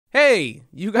Hey,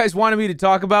 you guys wanted me to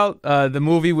talk about the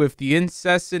movie with the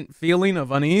incessant feeling of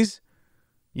unease?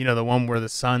 You know, the one where the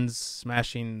son's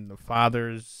smashing the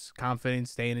father's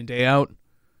confidence day in and day out?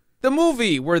 The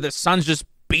movie where the son's just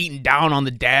beating down on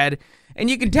the dad, and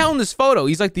you can tell in this photo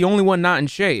he's like the only one not in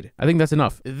shade. I think that's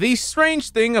enough. The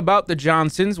Strange Thing About the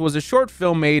Johnsons was a short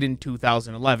film made in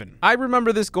 2011. I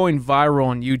remember this going viral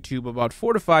on YouTube about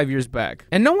 4 to 5 years back,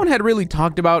 and no one had really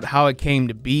talked about how it came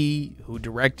to be, who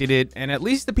directed it, and at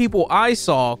least the people I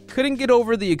saw couldn't get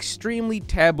over the extremely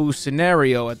taboo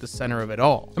scenario at the center of it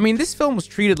all. I mean, this film was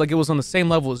treated like it was on the same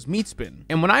level as Meatspin,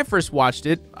 and when I first watched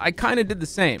it, I kinda did the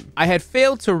same. I had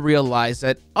failed to realize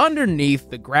that underneath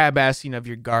the grab-assing of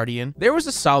your guardian, there was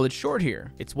a solid short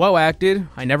here. It's well acted,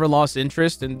 I never lost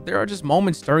interest, and there are just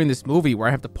moments during this movie where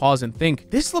I have to pause and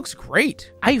think, this looks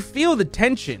great. I feel the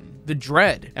tension, the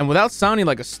dread, and without sounding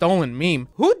like a stolen meme,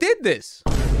 who did this?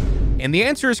 And the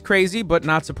answer is crazy, but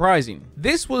not surprising.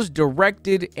 This was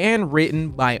directed and written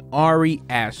by Ari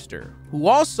Aster, who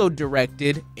also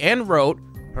directed and wrote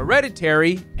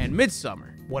Hereditary and Midsommar.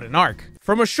 What an arc.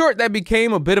 From a short that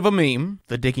became a bit of a meme,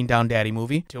 the Dicking Down Daddy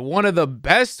movie, to one of the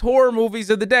best horror movies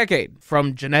of the decade,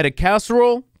 from Genetic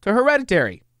Casserole to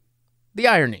Hereditary. The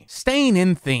irony. Staying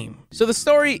in theme. So the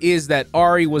story is that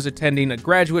Ari was attending a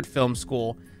graduate film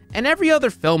school, and every other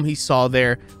film he saw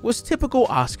there was typical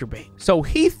Oscar bait. So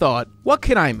he thought, what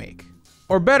can I make?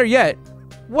 Or better yet,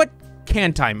 what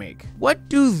can't I make? What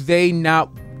do they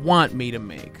not want me to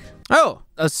make? Oh,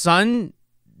 a son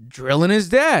drilling his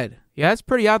dad. Yeah, it's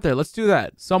pretty out there. Let's do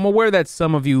that. So I'm aware that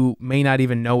some of you may not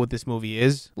even know what this movie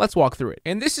is. Let's walk through it.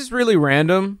 And this is really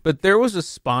random, but there was a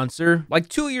sponsor like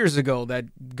 2 years ago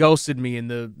that ghosted me in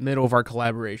the middle of our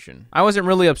collaboration. I wasn't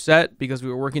really upset because we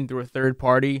were working through a third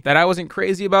party that I wasn't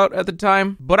crazy about at the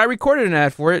time, but I recorded an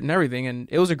ad for it and everything, and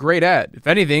it was a great ad. If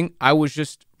anything, I was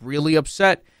just really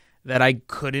upset that I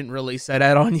couldn't release that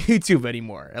ad on YouTube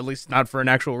anymore, at least not for an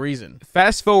actual reason.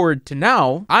 Fast forward to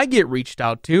now, I get reached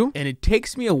out to, and it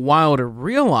takes me a while to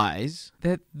realize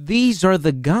that these are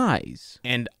the guys.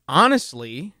 And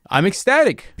honestly, I'm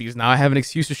ecstatic, because now I have an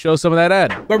excuse to show some of that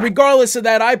ad. But regardless of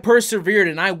that, I persevered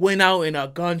and I went out in a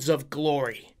guns of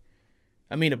glory.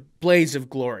 I mean, a blaze of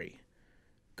glory.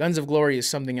 Guns of Glory is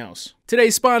something else.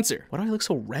 Today's sponsor. Why do I look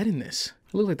so red in this?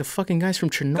 I look like the fucking guys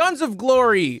from Chernobyl. Guns of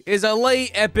Glory is a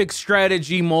late epic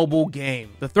strategy mobile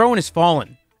game. The throne is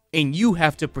fallen, and you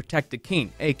have to protect the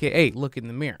king, aka look in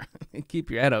the mirror. Keep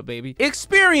your head up, baby.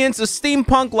 Experience a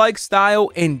steampunk-like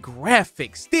style and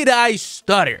graphics. Did I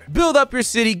stutter? Build up your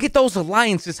city, get those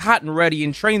alliances hot and ready,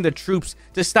 and train the troops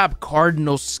to stop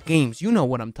Cardinal schemes. You know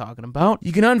what I'm talking about.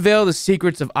 You can unveil the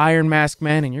secrets of Iron Mask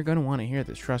Man, and you're gonna want to hear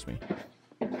this, trust me.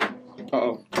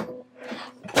 Uh-oh.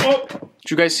 Oh! Did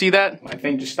you guys see that? My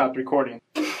thing just stopped recording.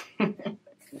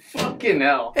 Fucking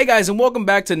hell. Hey guys, and welcome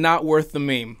back to Not Worth the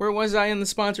Meme. Where was I in the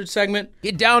sponsored segment?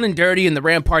 Get down and dirty in the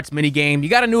Ramparts minigame. You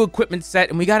got a new equipment set,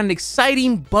 and we got an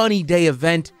exciting Bunny Day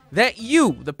event that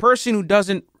you, the person who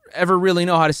doesn't ever really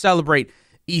know how to celebrate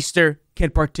Easter, can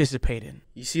participate in.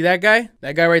 You see that guy?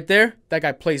 That guy right there? That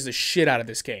guy plays the shit out of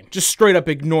this game. Just straight up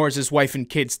ignores his wife and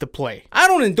kids to play. I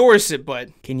don't endorse it, but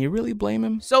can you really blame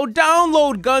him? So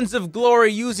download Guns of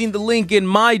Glory using the link in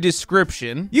my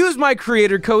description. Use my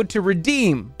creator code to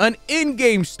redeem an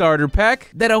in-game starter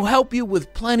pack that'll help you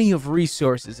with plenty of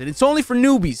resources. And it's only for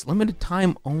newbies, limited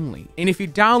time only. And if you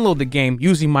download the game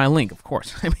using my link, of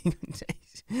course, I mean,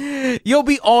 you'll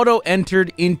be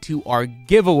auto-entered into our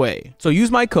giveaway. So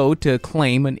use my code to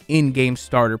claim an in-game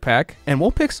starter pack, and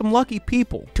we'll pick some lucky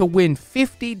people to win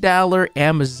 $50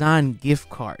 Amazon gift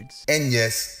cards. And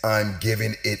yes, I'm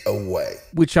giving it away.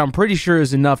 Which I'm pretty sure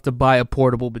is enough to buy a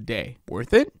portable bidet.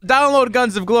 Worth it? Download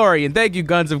Guns of Glory, and thank you,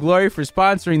 Guns of Glory, for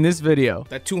sponsoring this video.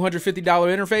 That $250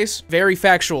 interface? Very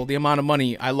factual, the amount of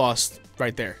money I lost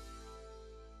right there.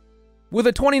 With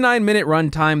a 29-minute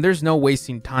runtime, there's no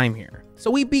wasting time here. So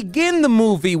we begin the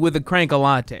movie with a crank a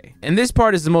latte, and this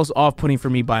part is the most off-putting for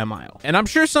me by a mile. And I'm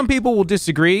sure some people will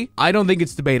disagree. I don't think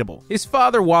it's debatable. His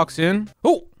father walks in.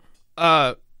 Oh,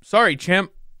 sorry,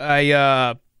 champ.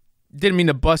 I didn't mean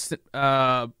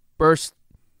to burst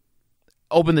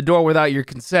open the door without your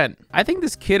consent. I think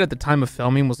this kid at the time of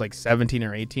filming was like 17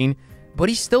 or 18. But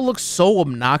he still looks so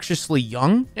obnoxiously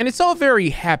young, and it's all very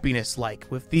happiness-like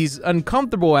with these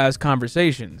uncomfortable-ass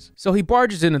conversations. So he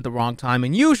barges in at the wrong time,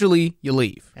 and usually you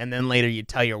leave. And then later you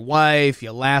tell your wife,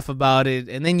 you laugh about it,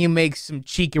 and then you make some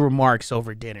cheeky remarks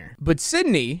over dinner. But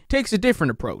Sydney takes a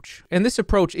different approach, and this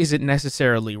approach isn't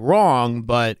necessarily wrong,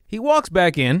 but he walks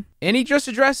back in, and he just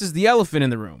addresses the elephant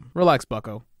in the room. Relax,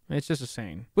 bucko. It's just a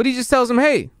saying. But he just tells him,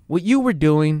 hey, what you were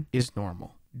doing is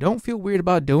normal. Don't feel weird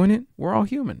about doing it. We're all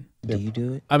human. Do you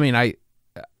do it? I mean,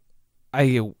 I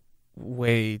get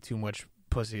way too much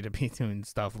pussy to be doing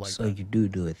stuff like that. So you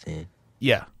do it then?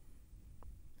 Yeah.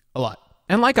 A lot.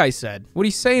 And like I said, what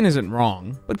he's saying isn't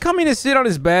wrong, but coming to sit on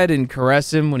his bed and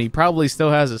caress him when he probably still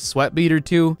has a sweat bead or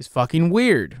two is fucking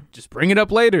weird. Just bring it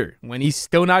up later, when he's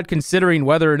still not considering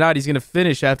whether or not he's gonna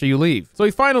finish after you leave. So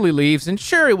he finally leaves, and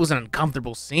sure, it was an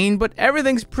uncomfortable scene, but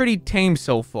everything's pretty tame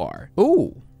so far.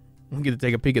 Ooh, we get to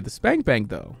take a peek at the spank bank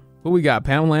though. Who we got,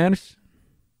 Pamela Anderson?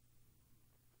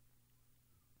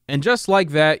 And just like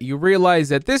that, you realize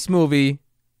that this movie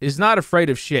is not afraid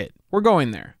of shit. We're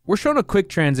going there. We're shown a quick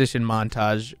transition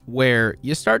montage where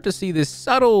you start to see this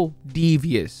subtle,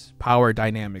 devious power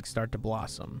dynamic start to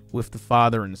blossom with the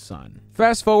father and son.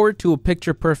 Fast forward to a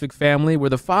picture-perfect family where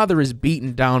the father is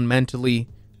beaten down mentally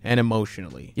and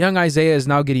emotionally. Young Isaiah is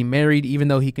now getting married even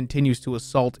though he continues to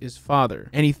assault his father.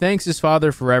 And he thanks his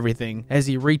father for everything as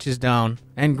he reaches down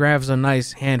and grabs a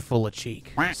nice handful of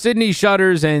cheek. Sydney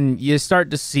shudders and you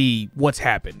start to see what's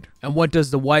happened. And what does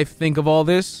the wife think of all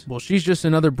this? Well, she's just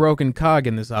another broken cog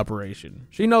in this operation.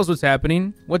 She knows what's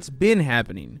happening, what's been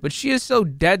happening, but she is so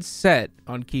dead set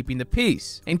on keeping the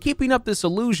peace and keeping up this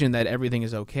illusion that everything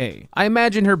is okay. I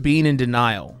imagine her being in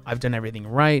denial. I've done everything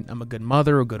right. I'm a good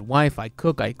mother, a good wife. I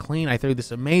cook, I clean, I throw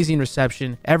this amazing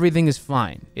reception. Everything is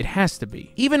fine. It has to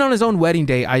be. Even on his own wedding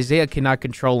day, Isaiah cannot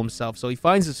control himself, so he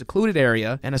finds a secluded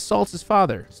area and assaults his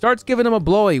father. Starts giving him a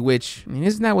blowy, which, I mean,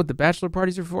 isn't that what the bachelor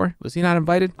parties are for? Was he not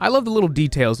invited? I love the little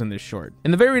details in this short.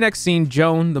 In the very next scene,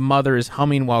 Joan, the mother, is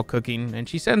humming while cooking, and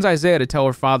she sends Isaiah to tell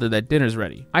her father that dinner's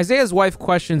ready. Isaiah's wife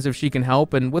questions if she can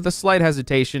help, and with a slight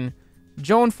hesitation,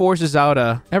 Joan forces out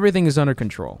everything is under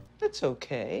control. That's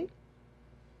okay.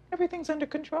 Everything's under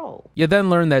control. You then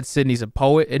learn that Sydney's a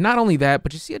poet, and not only that,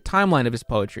 but you see a timeline of his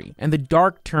poetry and the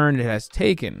dark turn it has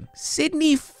taken.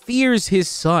 Sydney fears his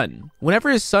son. Whenever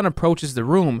his son approaches the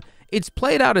room, it's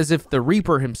played out as if the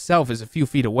Reaper himself is a few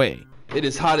feet away. It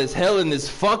is hot as hell in this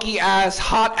funky ass,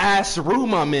 hot ass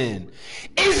room I'm in.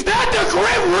 Is that the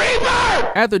Grim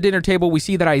Reaper? At the dinner table, we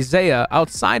see that Isaiah,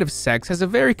 outside of sex, has a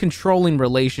very controlling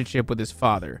relationship with his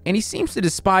father, and he seems to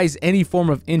despise any form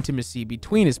of intimacy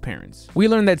between his parents. We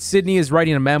learn that Sydney is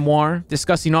writing a memoir,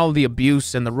 discussing all of the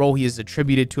abuse and the role he has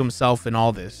attributed to himself in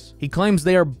all this. He claims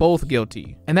they are both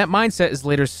guilty, and that mindset is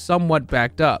later somewhat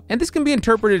backed up. And this can be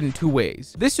interpreted in two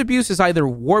ways. This abuse has either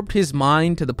warped his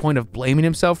mind to the point of blaming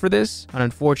himself for this, an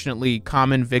unfortunately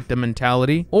common victim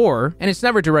mentality, or, and it's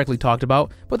never directly talked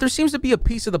about, but there seems to be a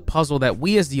piece of the puzzle that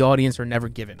we as the audience are never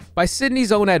given. By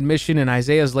Sydney's own admission and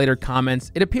Isaiah's later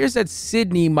comments, it appears that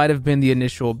Sydney might have been the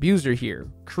initial abuser here,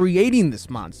 creating this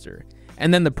monster,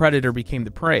 and then the predator became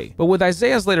the prey. But with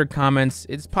Isaiah's later comments,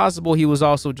 it's possible he was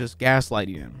also just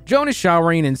gaslighting him. Joan is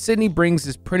showering and Sydney brings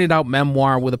his printed out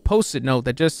memoir with a post-it note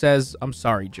that just says, "I'm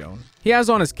sorry, Joan." He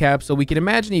has on his cap, so we can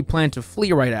imagine he planned to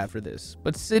flee right after this,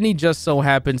 but Sydney just so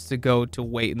happens to go to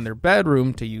wait in their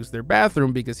bedroom to use their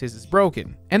bathroom because his is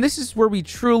broken. And this is where we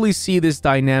truly see this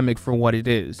dynamic for what it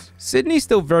is. Sydney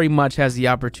still very much has the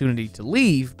opportunity to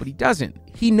leave, but he doesn't.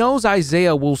 He knows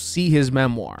Isaiah will see his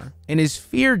memoir, and his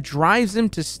fear drives him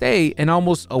to stay and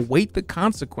almost await the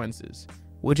consequences,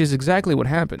 which is exactly what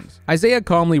happens. Isaiah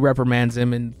calmly reprimands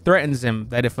him and threatens him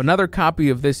that if another copy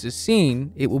of this is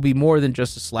seen, it will be more than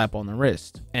just a slap on the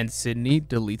wrist. And Sydney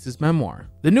deletes his memoir.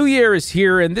 The new year is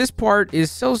here, and this part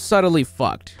is so subtly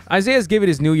fucked. Isaiah's giving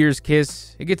his New Year's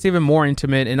kiss. It gets even more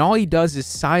intimate, and all he does is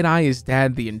side-eye his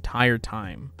dad the entire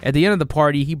time. At the end of the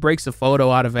party, he breaks a photo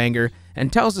out of anger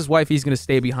and tells his wife he's gonna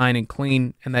stay behind and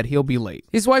clean and that he'll be late.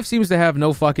 His wife seems to have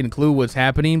no fucking clue what's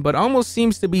happening, but almost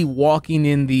seems to be walking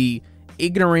in the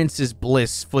ignorance is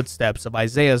bliss footsteps of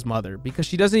Isaiah's mother, because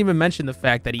she doesn't even mention the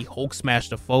fact that he Hulk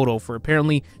smashed a photo for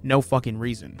apparently no fucking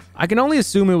reason. I can only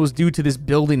assume it was due to this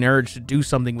building urge to do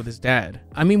something with his dad.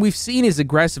 I mean, we've seen his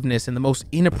aggressiveness in the most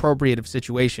inappropriate of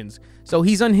situations, so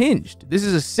he's unhinged. This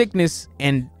is a sickness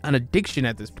and an addiction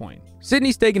at this point.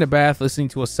 Sydney's taking a bath listening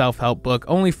to a self-help book,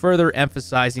 only further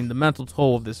emphasizing the mental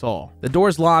toll of this all. The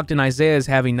door's locked and Isaiah is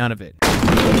having none of it.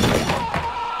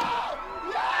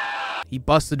 He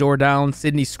busts the door down,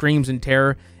 Sydney screams in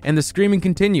terror, and the screaming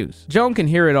continues. Joan can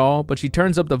hear it all, but she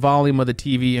turns up the volume of the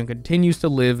TV and continues to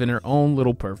live in her own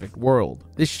little perfect world.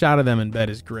 This shot of them in bed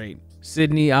is great.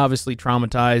 Sydney, obviously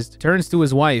traumatized, turns to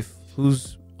his wife,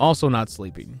 who's also not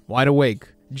sleeping, wide awake,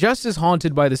 just as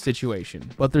haunted by the situation,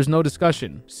 but there's no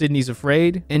discussion. Sydney's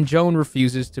afraid, and Joan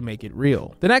refuses to make it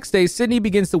real. The next day, Sydney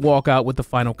begins to walk out with the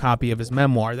final copy of his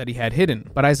memoir that he had hidden,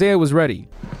 but Isaiah was ready.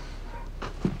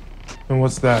 And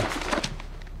what's that?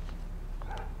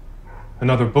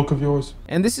 Another book of yours?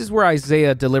 And this is where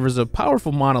Isaiah delivers a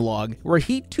powerful monologue where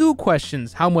he too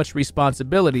questions how much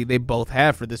responsibility they both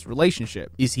have for this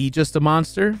relationship. Is he just a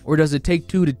monster, or does it take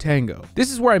two to tango?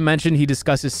 This is where I mentioned he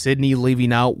discusses Sydney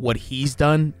leaving out what he's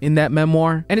done in that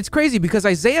memoir. And it's crazy because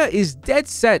Isaiah is dead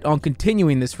set on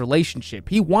continuing this relationship.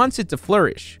 He wants it to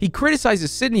flourish. He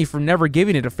criticizes Sydney for never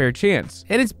giving it a fair chance.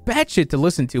 And it's batshit to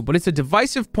listen to, but it's a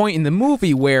divisive point in the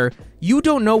movie where you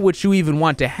don't know what you even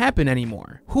want to happen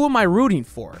anymore. Who am I rooting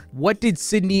for? What did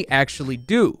Sydney actually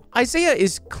do? Isaiah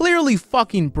is clearly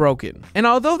fucking broken. And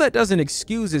although that doesn't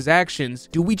excuse his actions,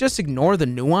 do we just ignore the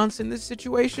nuance in this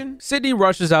situation? Sydney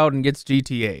rushes out and gets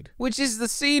GTA'd, which is the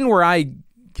scene where I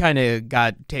kind of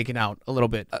got taken out a little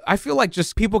bit. I feel like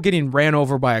just people getting ran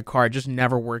over by a car just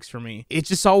never works for me. It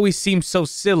just always seems so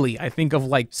silly. I think of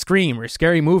like Scream or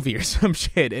Scary Movie or some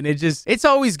shit, and it's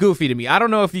always goofy to me. I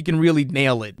don't know if you can really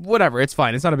nail it. Whatever, it's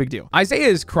fine. It's not a big deal. Isaiah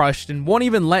is crushed and won't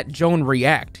even let Joan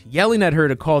react, yelling at her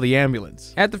to call the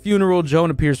ambulance. At the funeral,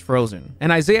 Joan appears frozen,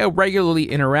 and Isaiah regularly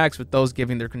interacts with those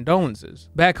giving their condolences.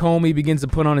 Back home, he begins to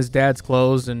put on his dad's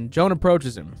clothes, and Joan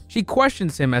approaches him. She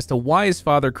questions him as to why his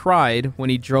father cried when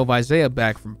he drove Isaiah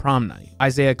back from prom night.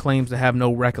 Isaiah claims to have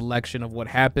no recollection of what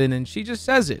happened, and she just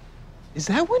says it. Is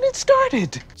that when it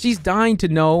started? She's dying to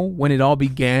know when it all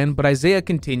began, but Isaiah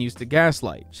continues to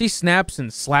gaslight. She snaps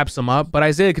and slaps him up, but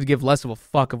Isaiah could give less of a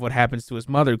fuck of what happens to his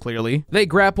mother, clearly. They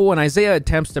grapple, and Isaiah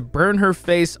attempts to burn her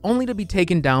face, only to be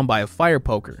taken down by a fire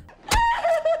poker.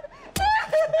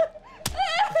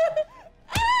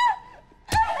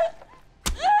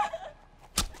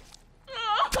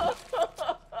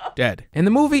 Dead. And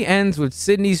the movie ends with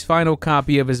Sydney's final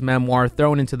copy of his memoir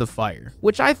thrown into the fire,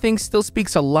 which I think still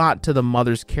speaks a lot to the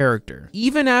mother's character.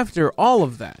 Even after all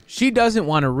of that, she doesn't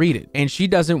want to read it, and she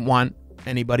doesn't want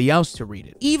anybody else to read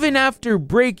it. Even after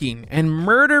breaking and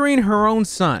murdering her own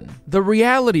son, the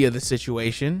reality of the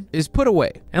situation is put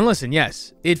away. And listen,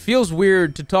 yes, it feels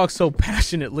weird to talk so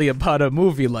passionately about a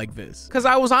movie like this, because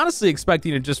I was honestly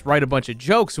expecting to just write a bunch of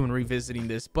jokes when revisiting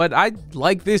this, but I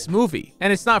like this movie,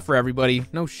 and it's not for everybody,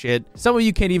 no shit. Some of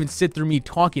you can't even sit through me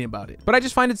talking about it, but I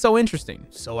just find it so interesting.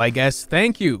 So I guess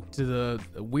thank you to the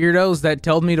weirdos that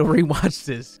told me to rewatch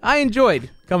this. I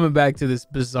enjoyed coming back to this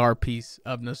bizarre piece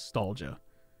of nostalgia.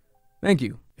 Thank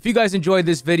you. If you guys enjoyed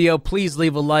this video, please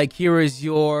leave a like. Here is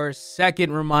your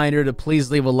second reminder to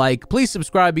please leave a like. Please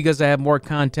subscribe because I have more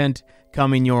content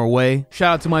coming your way.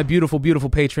 Shout out to my beautiful, beautiful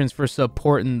patrons for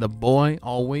supporting the boy,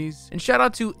 always. And shout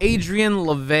out to Adrian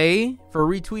LeVay for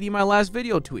retweeting my last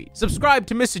video tweet. Subscribe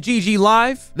to MistaGG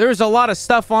Live. There's a lot of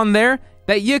stuff on there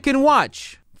that you can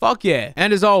watch. Fuck yeah.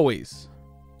 And as always,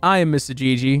 I am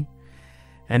MistaGG,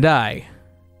 and I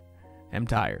am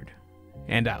tired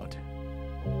and out.